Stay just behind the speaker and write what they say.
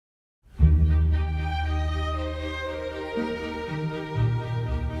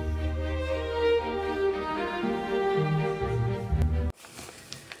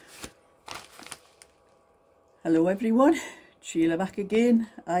Hello everyone, Sheila back again.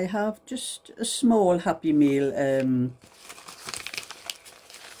 I have just a small Happy Meal.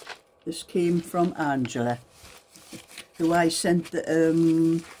 This came from Angela, who I sent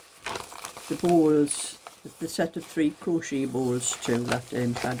the bowls, the set of 3 crochet bowls to that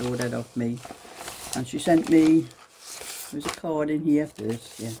had ordered off me. And she sent me, there's a card in here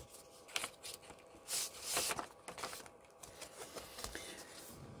first, yeah.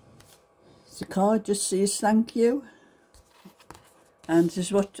 The card just says thank you, and this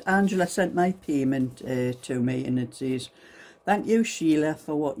is what Angela sent my payment to me, and it says thank you Sheila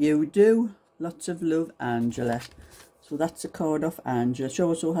for what you do, lots of love Angela. So that's a card off Angela. She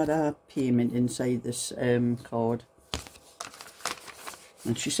also had a payment inside this card,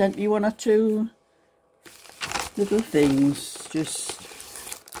 and she sent me 1 or 2 little things, just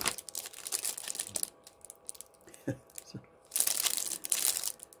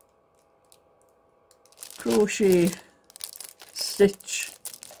crochet stitch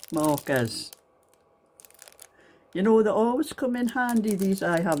markers. You know, they always come in handy, these.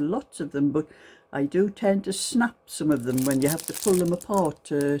 I have lots of them, but I do tend to snap some of them when you have to pull them apart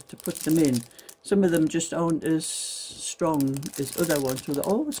to put them in. Some of them just aren't as strong as other ones, so they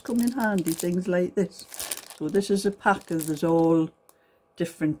always come in handy, things like this. So this is a pack of, there's all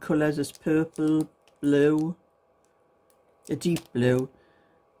different colours. There's purple, blue, a deep blue,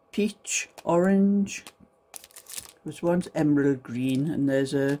 peach, orange. There's one's emerald green, and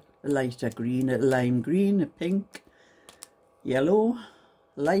there's a lighter green, a lime green, a pink, yellow,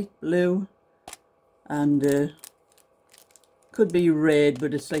 light blue, and could be red,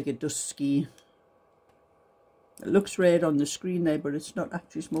 but it's like a dusky. It looks red on the screen there, but it's not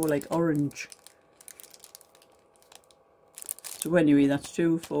actually. It's more like orange. So anyway, that's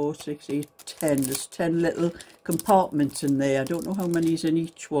 2, 4, 6, 8, 10. There's 10 little compartments in there. I don't know how many's in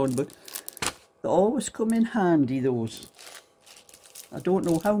each one, but they always come in handy, those. I don't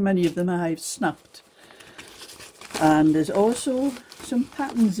know how many of them I've snapped. And there's also some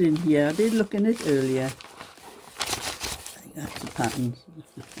patterns in here. I did look in it earlier. I think that's the patterns.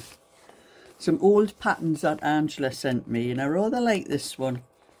 Some old patterns that Angela sent me, and I rather like this one.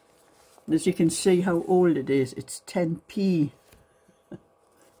 And as you can see how old it is, it's 10p.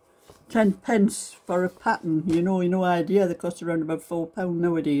 10 pence for a pattern. You know, no idea. They cost around about £4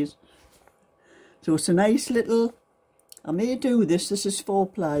 nowadays. So it's a nice little, I may do this. This is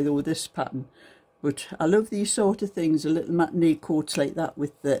 4-ply though, this pattern. But I love these sort of things, the little matinee coats like that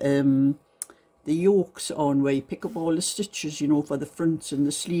with the yokes on, where you pick up all the stitches, you know, for the fronts and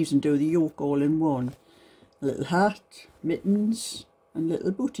the sleeves and do the yoke all in one. A little hat, mittens and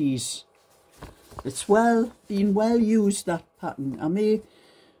little booties. It's been well used, that pattern. I may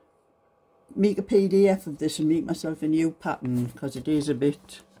make a PDF of this and make myself a new pattern, because it is a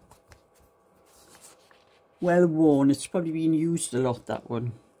bit well worn. It's probably been used a lot, that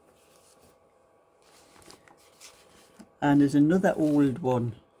one. And there's another old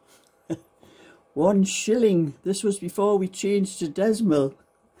one. 1 shilling. This was before we changed to decimal.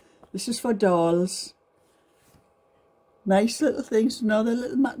 This is for dolls. Nice little things. Another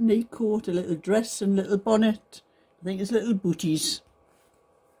little matinee coat, a little dress and little bonnet. I think it's little booties.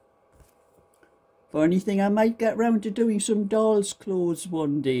 For anything, I might get round to doing some dolls' clothes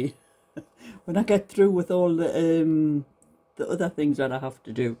one day. When I get through with all the other things that I have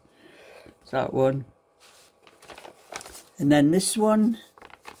to do. It's that one. And then this one,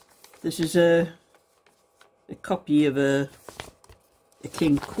 this is a copy of a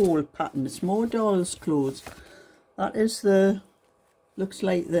King Cole pattern. It's more dolls' clothes. That is looks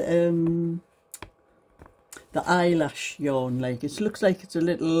like the eyelash yarn. Like, it looks like it's a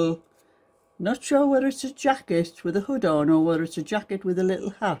little, not sure whether it's a jacket with a hood on or whether it's a jacket with a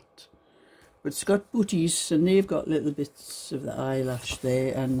little hat. But it's got booties, and they've got little bits of the eyelash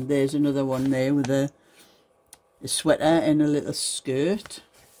there. And there's another one there with a sweater and a little skirt.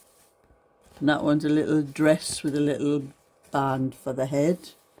 And that one's a little dress with a little band for the head.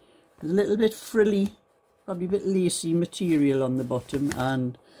 There's a little bit frilly, probably a bit lacy material on the bottom.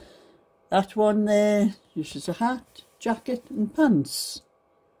 And that one there, this is a hat, jacket and pants.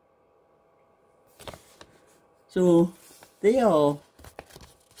 So they are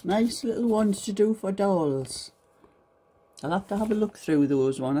nice little ones to do for dolls. I'll have to have a look through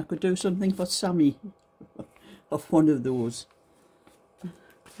those one. I could do something for Sammy of one of those.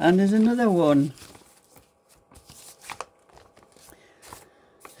 And there's another one.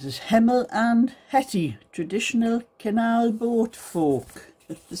 This is Hemel and Hetty, traditional canal boat folk.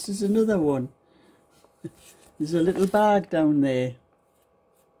 This is another one. There's a little bag down there.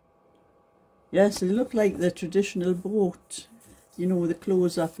 Yes, they look like the traditional boat you know, the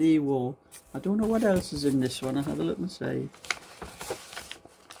clothes that they wore. I don't know what else is in this one. I'll have a look inside.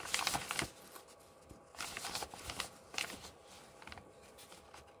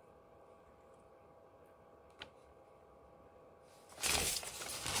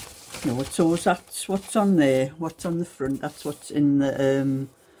 No, so that's what's on there. What's on the front, that's what's in the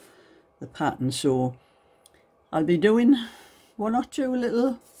pattern. So I'll be doing one or two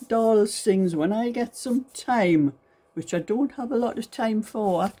little dolls things when I get some time, which I don't have a lot of time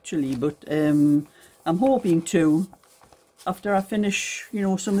for actually, but I'm hoping to after I finish, you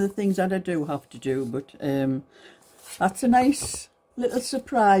know, some of the things that I do have to do. But that's a nice little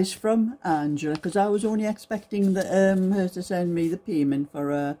surprise from Angela, because I was only expecting the, her to send me the payment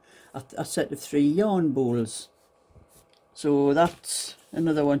for a set of 3 yarn bowls. So that's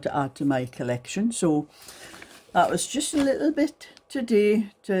another one to add to my collection. So that was just a little bit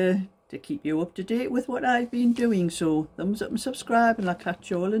today to keep you up to date with what I've been doing. So thumbs up and subscribe, and I'll catch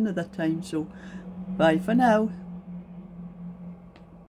you all another time. So bye for now.